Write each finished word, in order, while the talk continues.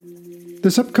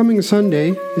This upcoming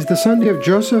Sunday is the Sunday of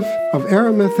Joseph of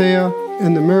Arimathea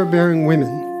and the Myrrh-Bearing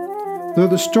Women. Though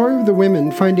the story of the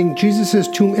women finding Jesus'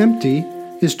 tomb empty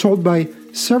is told by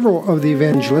several of the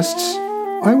evangelists,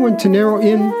 I want to narrow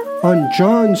in on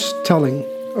John's telling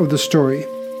of the story.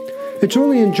 It's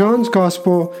only in John's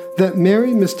Gospel that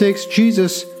Mary mistakes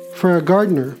Jesus for a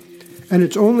gardener, and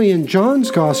it's only in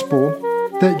John's Gospel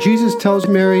that Jesus tells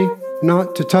Mary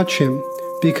not to touch him,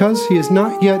 because he is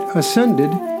not yet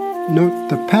ascended, note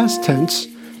the past tense,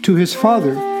 to his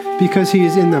Father, because he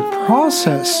is in the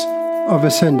process of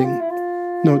ascending,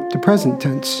 note the present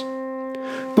tense.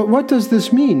 But what does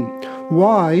this mean?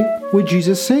 Why would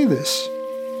Jesus say this?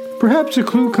 Perhaps a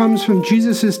clue comes from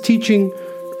Jesus' teaching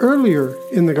earlier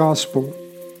in the Gospel.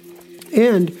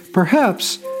 And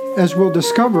perhaps, as we'll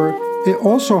discover, it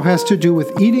also has to do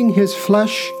with eating his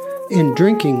flesh and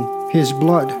drinking his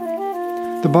blood.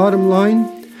 The bottom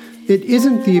line, it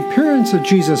isn't the appearance of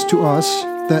Jesus to us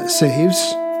that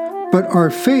saves, but our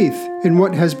faith in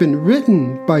what has been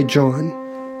written by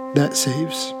John that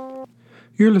saves.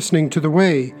 You're listening to The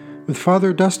Way with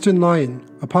Father Dustin Lyon,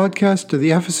 a podcast of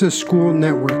the Ephesus School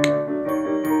Network.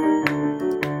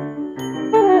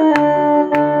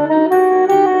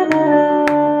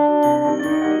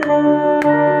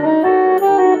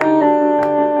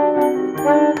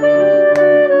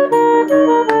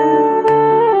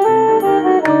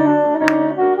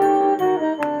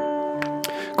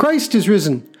 Christ is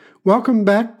risen. Welcome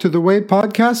back to The Way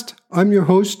podcast. I'm your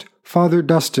host, Father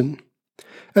Dustin.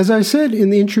 As I said in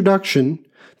the introduction,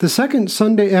 the second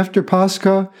Sunday after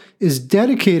Pascha is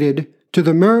dedicated to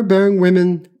the Myrrh-Bearing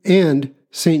Women and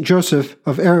St. Joseph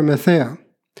of Arimathea,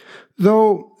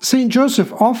 though St.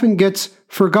 Joseph often gets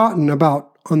forgotten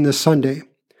about on this Sunday.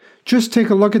 Just take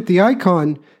a look at the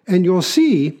icon and you'll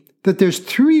see that there's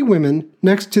 3 women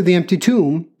next to the empty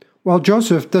tomb, while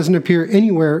Joseph doesn't appear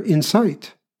anywhere in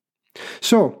sight.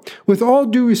 So, with all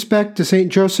due respect to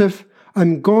St. Joseph,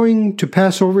 I'm going to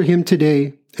pass over him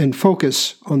today and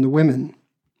focus on the women.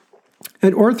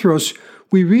 At Orthros,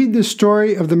 we read the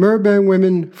story of the Myrrh-Bearing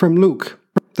Women from Luke,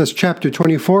 that's chapter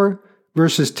 24,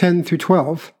 verses 10 through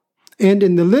 12. And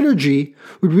in the liturgy,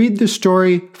 we read the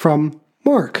story from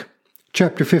Mark,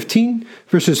 chapter 15,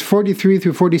 verses 43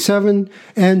 through 47,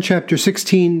 and chapter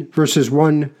 16, verses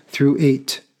 1 through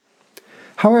 8.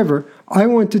 However, I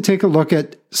want to take a look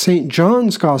at St.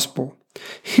 John's Gospel.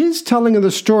 His telling of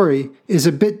the story is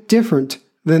a bit different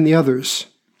than the others.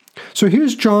 So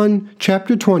here's John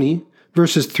chapter 20,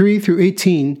 verses 3 through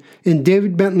 18 in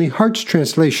David Bentley Hart's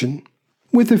translation,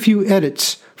 with a few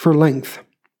edits for length.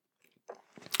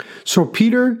 So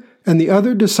Peter and the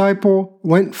other disciple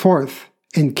went forth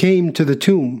and came to the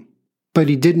tomb, but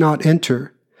he did not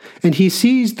enter. And he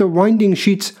sees the winding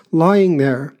sheets lying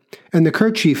there, and the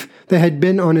kerchief that had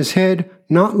been on his head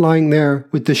not lying there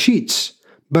with the sheets,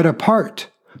 but apart,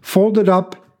 folded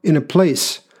up in a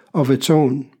place of its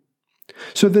own.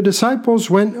 So the disciples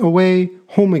went away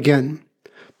home again.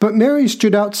 But Mary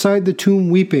stood outside the tomb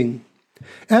weeping.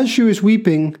 As she was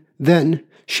weeping, then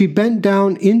she bent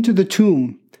down into the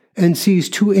tomb and sees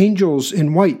 2 angels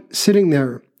in white sitting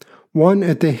there, one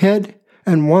at the head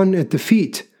and one at the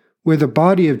feet, where the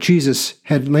body of Jesus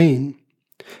had lain.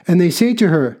 And they say to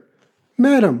her,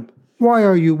 "Madam, why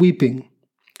are you weeping?"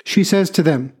 She says to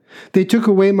them, "They took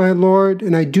away my Lord,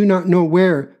 and I do not know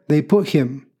where they put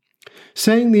him."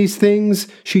 Saying these things,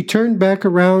 she turned back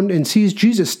around and sees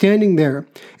Jesus standing there,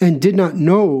 and did not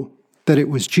know that it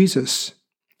was Jesus.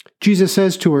 Jesus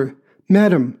says to her,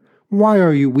 "Madam, why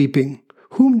are you weeping?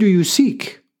 Whom do you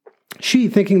seek?" She,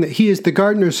 thinking that he is the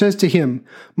gardener, says to him,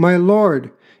 "My Lord,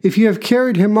 if you have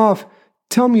carried him off,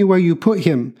 tell me where you put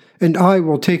him, and I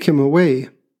will take him away."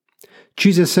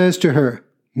 Jesus says to her,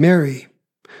 "Mary."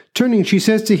 Turning, she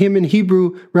says to him in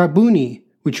Hebrew, "Rabboni,"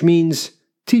 which means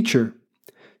teacher.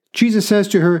 Jesus says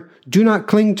to her, "Do not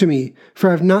cling to me, for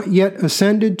I have not yet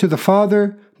ascended to the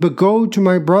Father, but go to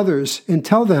my brothers and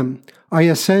tell them, I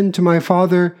ascend to my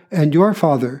Father and your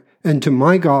Father, and to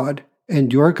my God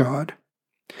and your God."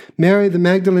 Mary the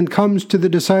Magdalene comes to the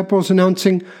disciples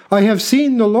announcing, "I have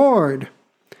seen the Lord,"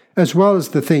 as well as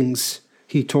the things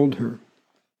he told her.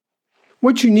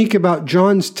 What's unique about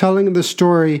John's telling of the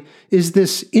story is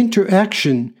this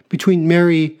interaction between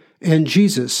Mary and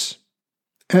Jesus.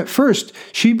 At first,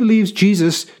 she believes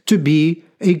Jesus to be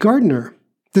a gardener.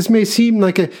 This may seem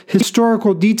like a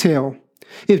historical detail.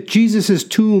 If Jesus'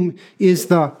 tomb is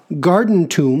the garden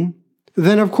tomb,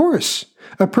 then of course,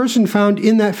 a person found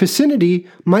in that vicinity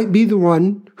might be the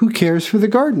one who cares for the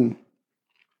garden.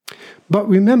 But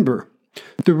remember,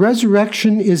 the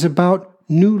resurrection is about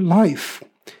new life.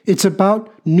 It's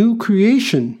about new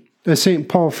creation. as St.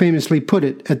 Paul famously put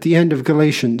it at the end of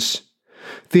Galatians.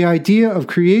 The idea of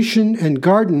creation and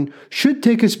garden should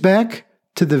take us back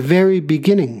to the very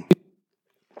beginning,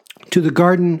 to the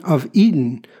Garden of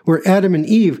Eden, where Adam and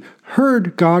Eve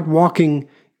heard God walking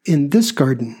in this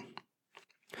garden.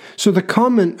 So the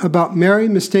comment about Mary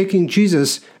mistaking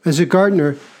Jesus as a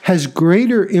gardener has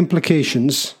greater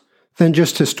implications than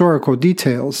just historical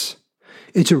details.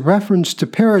 It's a reference to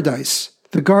paradise,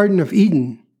 the Garden of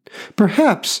Eden.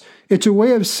 Perhaps it's a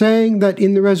way of saying that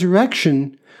in the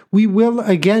resurrection, we will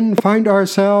again find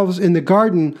ourselves in the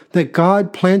garden that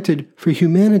God planted for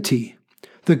humanity,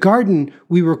 the garden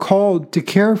we were called to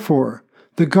care for,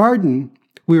 the garden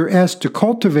we were asked to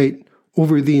cultivate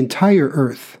over the entire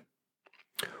earth.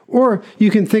 Or you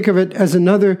can think of it as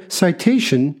another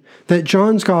citation that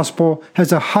John's Gospel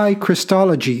has a high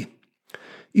Christology.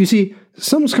 You see,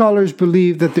 some scholars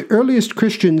believe that the earliest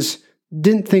Christians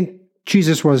didn't think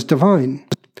Jesus was divine.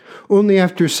 Only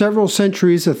after several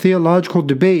centuries of theological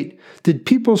debate did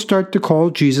people start to call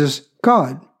Jesus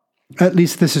God. At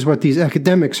least this is what these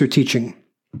academics are teaching.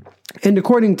 And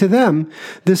according to them,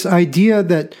 this idea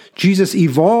that Jesus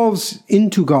evolves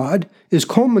into God is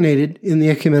culminated in the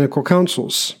ecumenical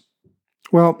councils.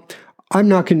 Well, I'm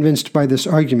not convinced by this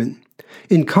argument.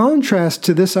 In contrast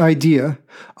to this idea,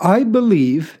 I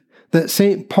believe that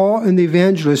St. Paul and the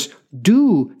evangelists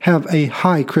do have a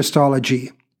high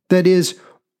Christology. That is,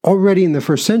 already in the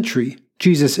first century,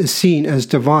 Jesus is seen as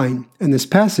divine, and this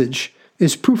passage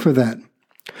is proof of that.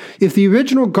 If the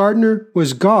original gardener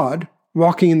was God,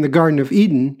 walking in the Garden of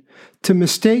Eden, to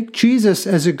mistake Jesus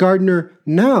as a gardener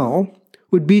now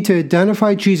would be to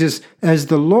identify Jesus as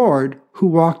the Lord who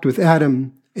walked with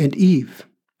Adam and Eve.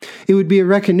 It would be a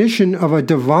recognition of a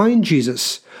divine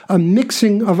Jesus, a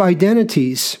mixing of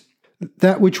identities.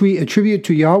 That which we attribute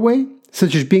to Yahweh,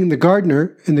 such as being the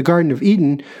gardener in the Garden of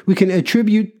Eden, we can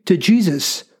attribute to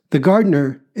Jesus, the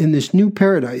gardener in this new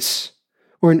paradise.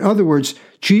 Or in other words,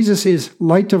 Jesus is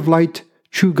light of light,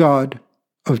 true God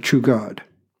of true God.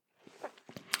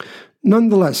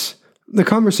 Nonetheless, the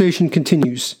conversation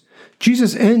continues.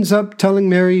 Jesus ends up telling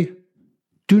Mary,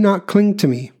 "Do not cling to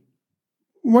me."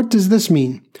 What does this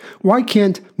mean? Why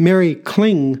can't Mary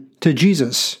cling to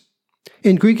Jesus?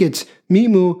 In Greek, it's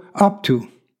mimu aptu,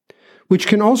 which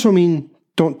can also mean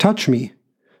don't touch me.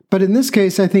 But in this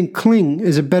case, I think cling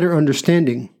is a better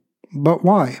understanding. But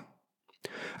why?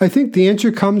 I think the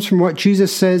answer comes from what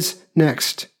Jesus says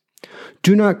next.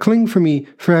 Do not cling for me,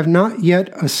 for I have not yet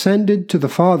ascended to the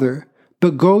Father,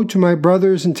 but go to my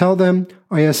brothers and tell them,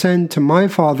 I ascend to my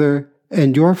Father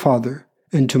and your Father,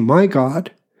 and to my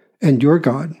God and your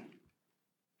God.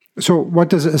 So what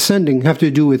does ascending have to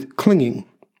do with clinging?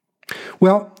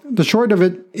 Well, the short of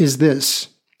it is this.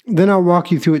 Then I'll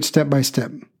walk you through it step by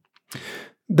step.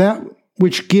 That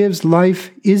which gives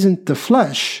life isn't the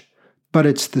flesh, but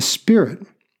it's the Spirit.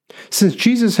 Since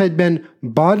Jesus had been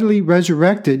bodily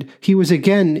resurrected, he was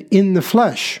again in the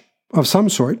flesh of some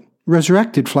sort,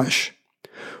 resurrected flesh.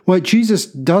 What Jesus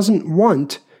doesn't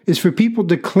want is for people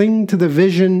to cling to the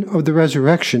vision of the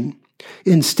resurrection.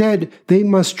 Instead, they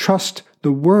must trust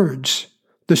the words,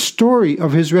 the story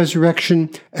of his resurrection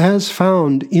as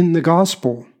found in the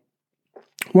gospel.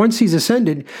 Once he's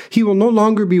ascended, he will no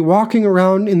longer be walking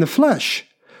around in the flesh,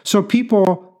 so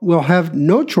people will have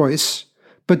no choice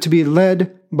but to be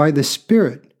led by the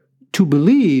Spirit, to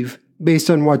believe based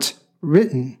on what's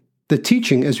written, the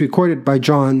teaching as recorded by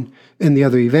John and the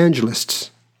other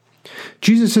evangelists.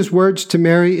 Jesus' words to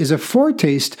Mary is a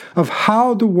foretaste of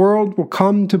how the world will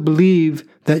come to believe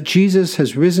that Jesus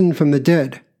has risen from the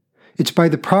dead. It's by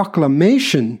the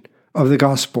proclamation of the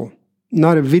gospel,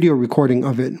 not a video recording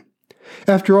of it.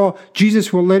 After all,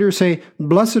 Jesus will later say,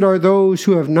 "Blessed are those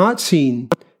who have not seen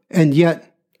and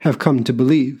yet have come to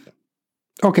believe."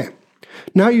 Okay,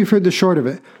 now you've heard the short of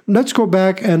it. Let's go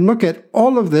back and look at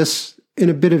all of this in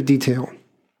a bit of detail.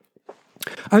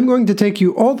 I'm going to take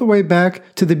you all the way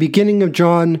back to the beginning of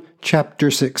John chapter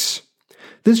 6.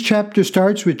 This chapter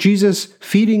starts with Jesus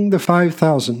feeding the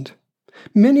 5,000.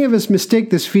 Many of us mistake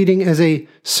this feeding as a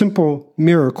simple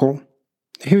miracle.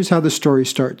 Here's how the story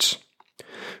starts.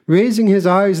 Raising his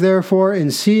eyes, therefore,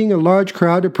 and seeing a large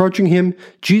crowd approaching him,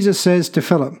 Jesus says to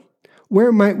Philip,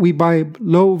 "Where might we buy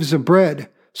loaves of bread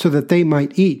so that they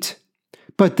might eat?"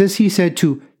 But this he said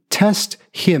to test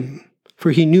him,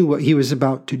 for he knew what he was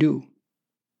about to do.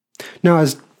 Now,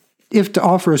 as if to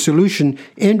offer a solution,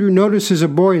 Andrew notices a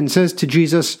boy and says to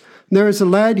Jesus, "There is a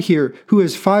lad here who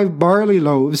has 5 barley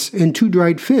loaves and 2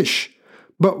 dried fish.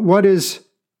 But what is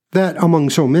that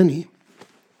among so many?"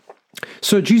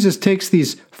 So Jesus takes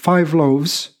these 5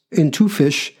 loaves and 2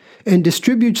 fish and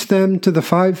distributes them to the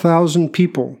 5,000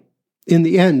 people. In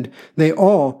the end, they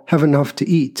all have enough to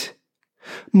eat.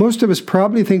 Most of us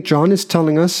probably think John is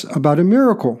telling us about a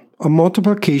miracle, a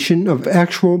multiplication of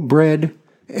actual bread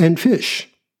and fish.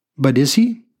 But is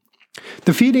he?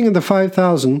 The feeding of the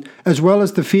 5,000, as well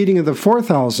as the feeding of the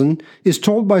 4,000, is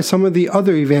told by some of the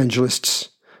other evangelists.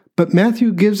 But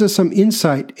Matthew gives us some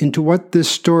insight into what this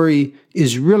story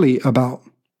is really about.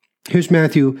 Here's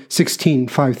Matthew 16,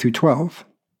 5-12.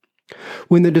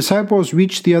 When the disciples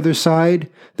reached the other side,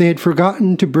 they had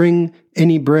forgotten to bring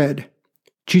any bread.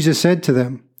 Jesus said to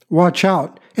them, "Watch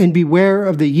out and beware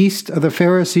of the yeast of the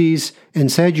Pharisees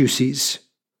and Sadducees."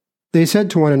 They said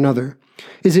to one another,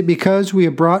 "Is it because we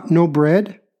have brought no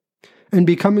bread?" And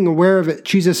becoming aware of it,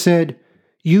 Jesus said,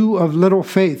 "You of little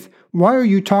faith, why are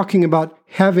you talking about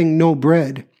having no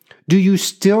bread? Do you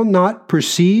still not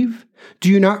perceive? Do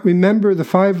you not remember the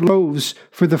 5 loaves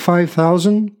for the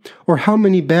 5,000, or how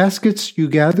many baskets you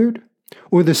gathered?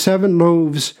 Or the 7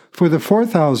 loaves for the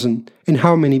 4,000, and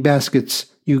how many baskets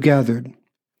you gathered?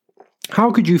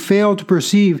 How could you fail to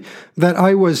perceive that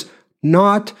I was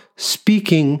not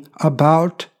speaking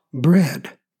about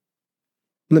bread?"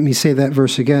 Let me say that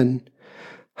verse again.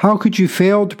 How could you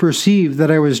fail to perceive that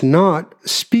I was not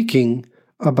speaking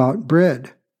about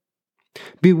bread?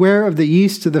 Beware of the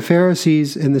yeast of the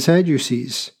Pharisees and the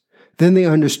Sadducees. Then they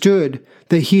understood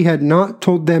that he had not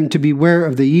told them to beware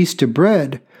of the yeast of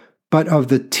bread, but of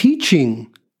the teaching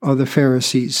of the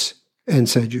Pharisees and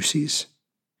Sadducees.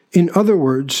 In other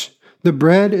words, the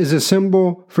bread is a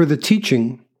symbol for the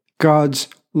teaching, God's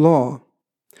law.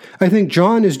 I think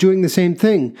John is doing the same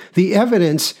thing. The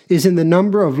evidence is in the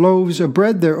number of loaves of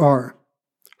bread there are.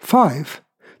 5,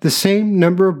 the same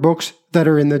number of books that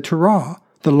are in the Torah,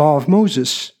 the law of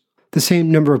Moses, the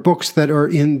same number of books that are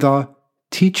in the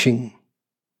teaching.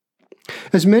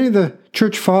 As many of the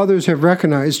church fathers have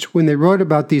recognized when they wrote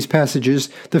about these passages,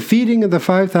 the feeding of the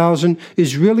 5,000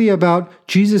 is really about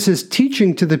Jesus'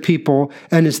 teaching to the people,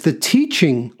 and it's the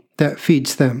teaching that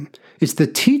feeds them. It's the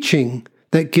teaching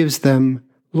that gives them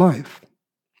life.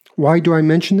 Why do I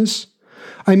mention this?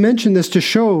 I mention this to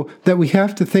show that we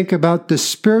have to think about the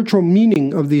spiritual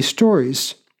meaning of these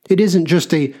stories. It isn't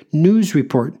just a news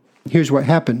report. Here's what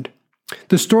happened.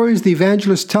 The stories the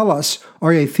evangelists tell us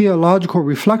are a theological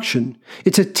reflection.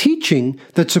 It's a teaching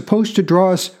that's supposed to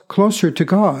draw us closer to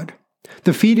God.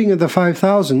 The feeding of the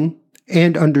 5,000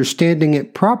 and understanding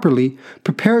it properly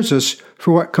prepares us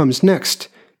for what comes next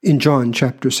in John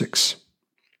chapter 6.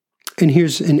 And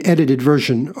here's an edited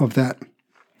version of that.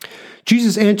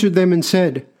 Jesus answered them and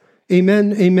said,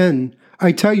 "Amen, amen.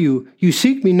 I tell you, you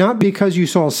seek me not because you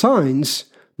saw signs,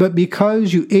 but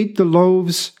because you ate the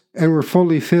loaves and were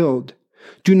fully filled.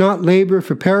 Do not labor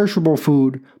for perishable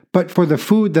food, but for the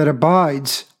food that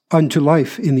abides unto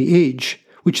life in the age,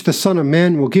 which the Son of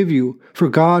Man will give you, for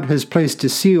God has placed a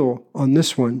seal on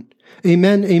this one.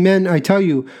 Amen, amen, I tell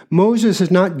you, Moses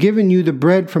has not given you the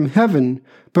bread from heaven,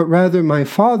 but rather my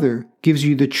Father gives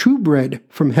you the true bread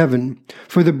from heaven.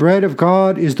 For the bread of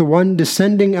God is the one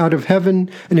descending out of heaven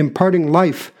and imparting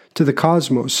life to the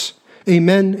cosmos.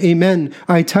 Amen, amen,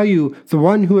 I tell you, the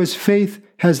one who has faith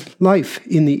has life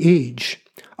in the age.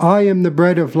 I am the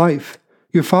bread of life.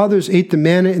 Your fathers ate the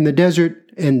manna in the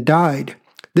desert and died.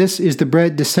 This is the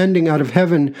bread descending out of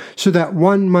heaven, so that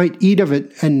one might eat of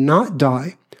it and not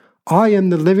die. I am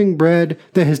the living bread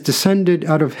that has descended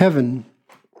out of heaven.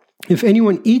 If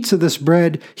anyone eats of this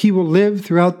bread, he will live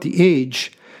throughout the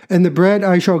age. And the bread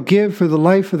I shall give for the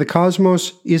life of the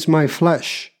cosmos is my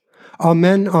flesh.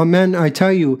 Amen, amen, I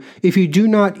tell you, if you do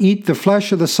not eat the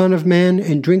flesh of the Son of Man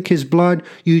and drink his blood,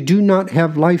 you do not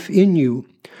have life in you.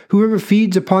 Whoever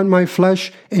feeds upon my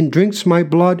flesh and drinks my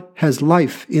blood has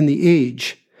life in the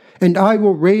age, and I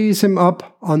will raise him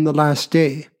up on the last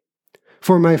day.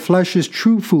 For my flesh is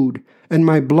true food, and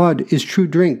my blood is true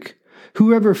drink.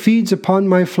 Whoever feeds upon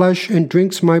my flesh and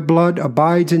drinks my blood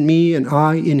abides in me, and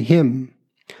I in him.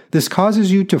 This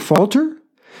causes you to falter?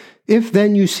 If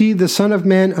then you see the Son of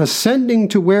Man ascending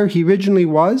to where he originally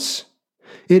was,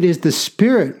 it is the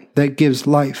Spirit that gives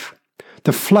life.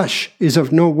 The flesh is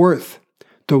of no worth.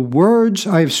 The words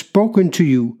I have spoken to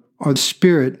you are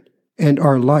spirit and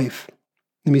are life.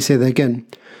 Let me say that again.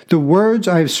 The words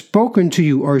I have spoken to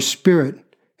you are spirit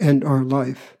and are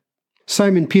life.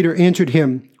 Simon Peter answered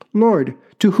him, Lord,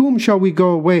 to whom shall we go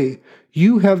away?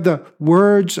 You have the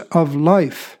words of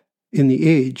life in the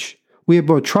age. We have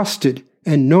both trusted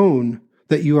and known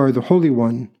that you are the Holy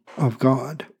One of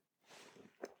God.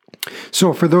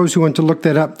 So for those who want to look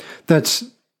that up, that's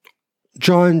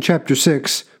John chapter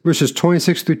 6, verses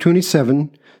 26 through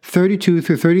 27, 32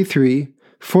 through 33,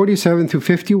 47 through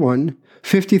 51,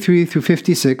 53 through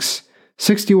 56,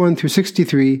 61 through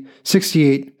 63,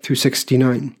 68 through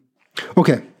 69.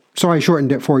 Okay, so I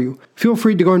shortened it for you. Feel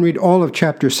free to go and read all of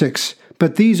chapter 6,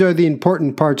 but these are the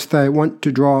important parts that I want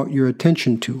to draw your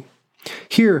attention to.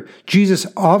 Here, Jesus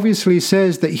obviously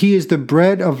says that he is the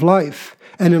bread of life,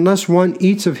 and unless one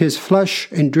eats of his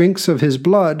flesh and drinks of his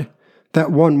blood,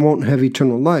 that one won't have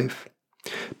eternal life.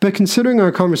 But considering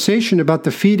our conversation about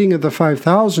the feeding of the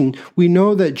 5,000, we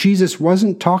know that Jesus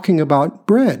wasn't talking about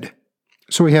bread.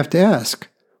 So we have to ask,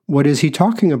 what is he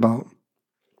talking about?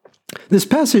 This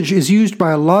passage is used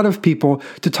by a lot of people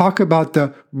to talk about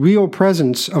the real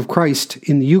presence of Christ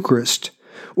in the Eucharist,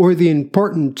 or the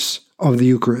importance of the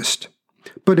Eucharist.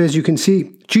 But as you can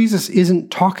see, Jesus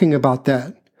isn't talking about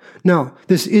that. Now,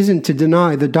 this isn't to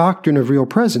deny the doctrine of real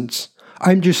presence.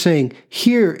 I'm just saying,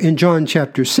 here in John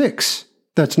chapter 6,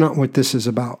 that's not what this is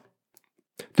about.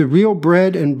 The real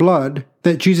bread and blood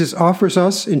that Jesus offers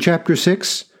us in chapter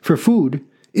 6 for food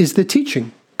is the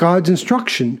teaching, God's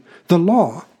instruction, the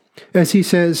law. As he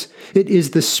says, it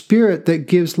is the Spirit that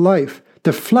gives life.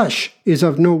 The flesh is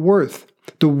of no worth.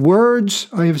 The words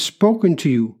I have spoken to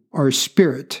you are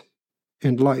spirit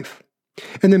and life.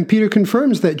 And then Peter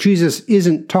confirms that Jesus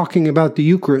isn't talking about the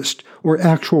Eucharist or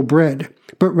actual bread,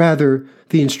 but rather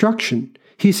the instruction.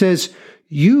 He says,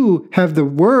 you have the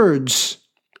words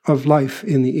of life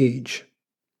in the age.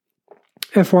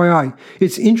 FYI,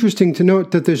 it's interesting to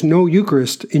note that there's no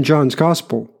Eucharist in John's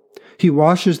Gospel. He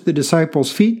washes the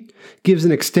disciples' feet, gives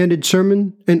an extended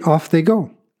sermon, and off they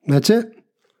go. That's it.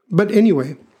 But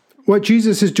anyway, what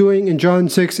Jesus is doing in John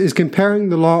 6 is comparing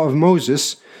the law of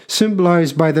Moses,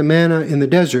 symbolized by the manna in the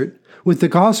desert, with the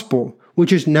gospel,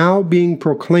 which is now being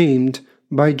proclaimed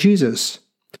by Jesus.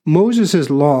 Moses'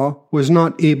 law was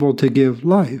not able to give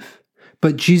life,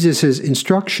 but Jesus'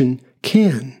 instruction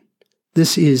can.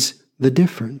 This is the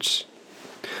difference.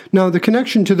 Now, the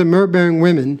connection to the Myrrh-Bearing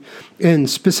Women, and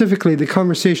specifically the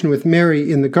conversation with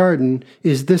Mary in the garden,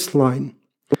 is this line.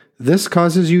 This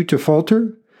causes you to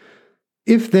falter?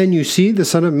 If then you see the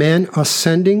Son of Man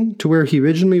ascending to where he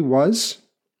originally was?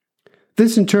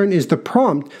 This in turn is the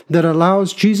prompt that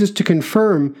allows Jesus to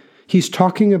confirm he's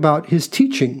talking about his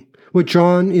teaching, what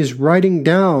John is writing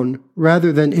down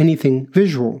rather than anything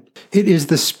visual. It is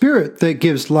the Spirit that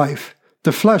gives life.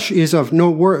 The flesh is of no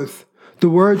worth. The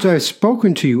words I have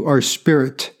spoken to you are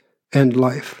spirit and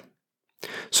life.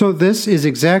 So this is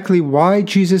exactly why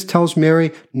Jesus tells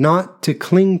Mary not to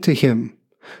cling to him.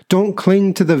 Don't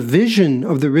cling to the vision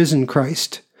of the risen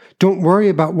Christ. Don't worry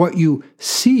about what you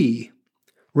see.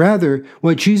 Rather,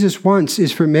 what Jesus wants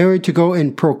is for Mary to go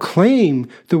and proclaim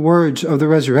the words of the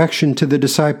resurrection to the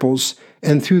disciples,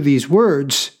 and through these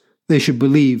words, they should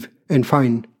believe and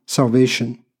find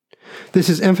salvation. This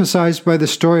is emphasized by the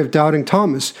story of doubting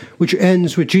Thomas, which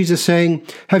ends with Jesus saying,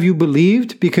 have you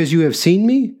believed because you have seen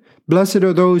me? Blessed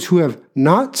are those who have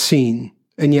not seen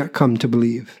and yet come to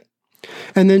believe.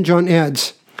 And then John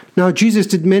adds, now Jesus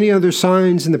did many other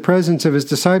signs in the presence of his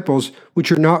disciples,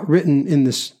 which are not written in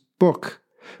this book.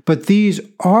 But these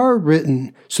are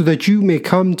written so that you may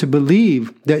come to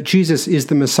believe that Jesus is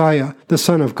the Messiah, the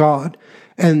Son of God,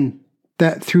 and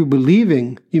that through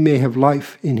believing you may have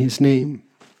life in his name.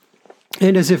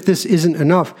 And as if this isn't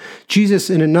enough, Jesus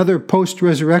in another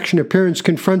post-resurrection appearance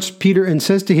confronts Peter and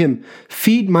says to him,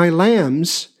 feed my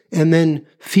lambs and then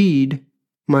feed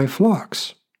my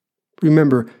flocks.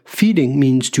 Remember, feeding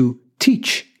means to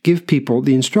teach, give people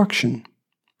the instruction.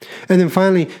 And then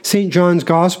finally, St. John's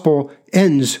Gospel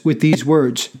ends with these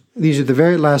words. These are the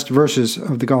very last verses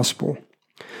of the Gospel.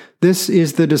 This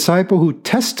is the disciple who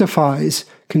testifies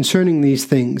concerning these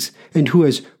things and who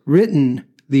has written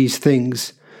these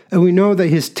things. And we know that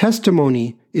his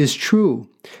testimony is true.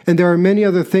 And there are many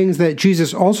other things that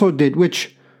Jesus also did,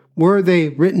 which, were they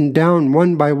written down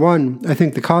one by one, I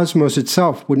think the cosmos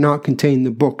itself would not contain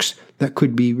the books that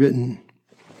could be written.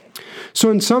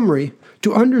 So in summary,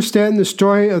 to understand the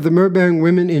story of the Myrrh-Bearing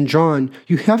Women in John,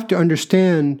 you have to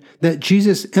understand that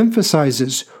Jesus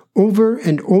emphasizes over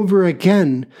and over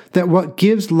again that what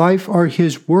gives life are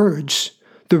his words,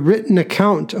 the written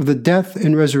account of the death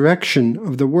and resurrection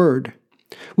of the Word.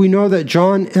 We know that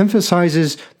John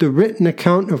emphasizes the written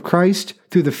account of Christ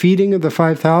through the feeding of the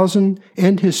 5,000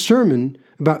 and his sermon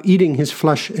about eating his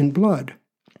flesh and blood.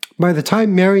 By the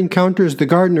time Mary encounters the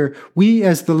gardener, we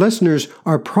as the listeners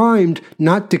are primed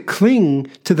not to cling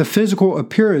to the physical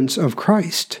appearance of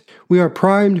Christ. We are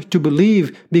primed to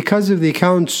believe because of the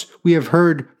accounts we have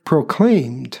heard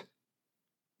proclaimed.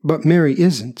 But Mary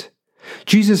isn't.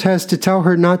 Jesus has to tell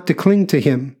her not to cling to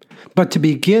him, but to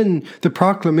begin the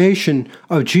proclamation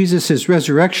of Jesus'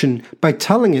 resurrection by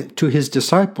telling it to his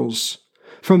disciples.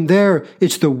 From there,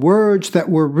 it's the words that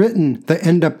were written that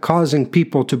end up causing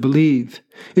people to believe.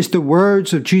 It's the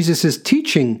words of Jesus'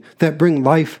 teaching that bring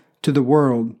life to the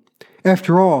world.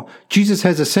 After all, Jesus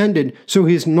has ascended, so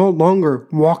he is no longer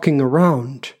walking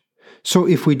around. So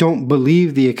if we don't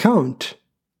believe the account,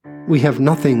 we have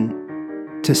nothing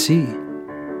to see.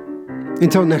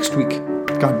 Until next week,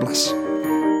 God bless.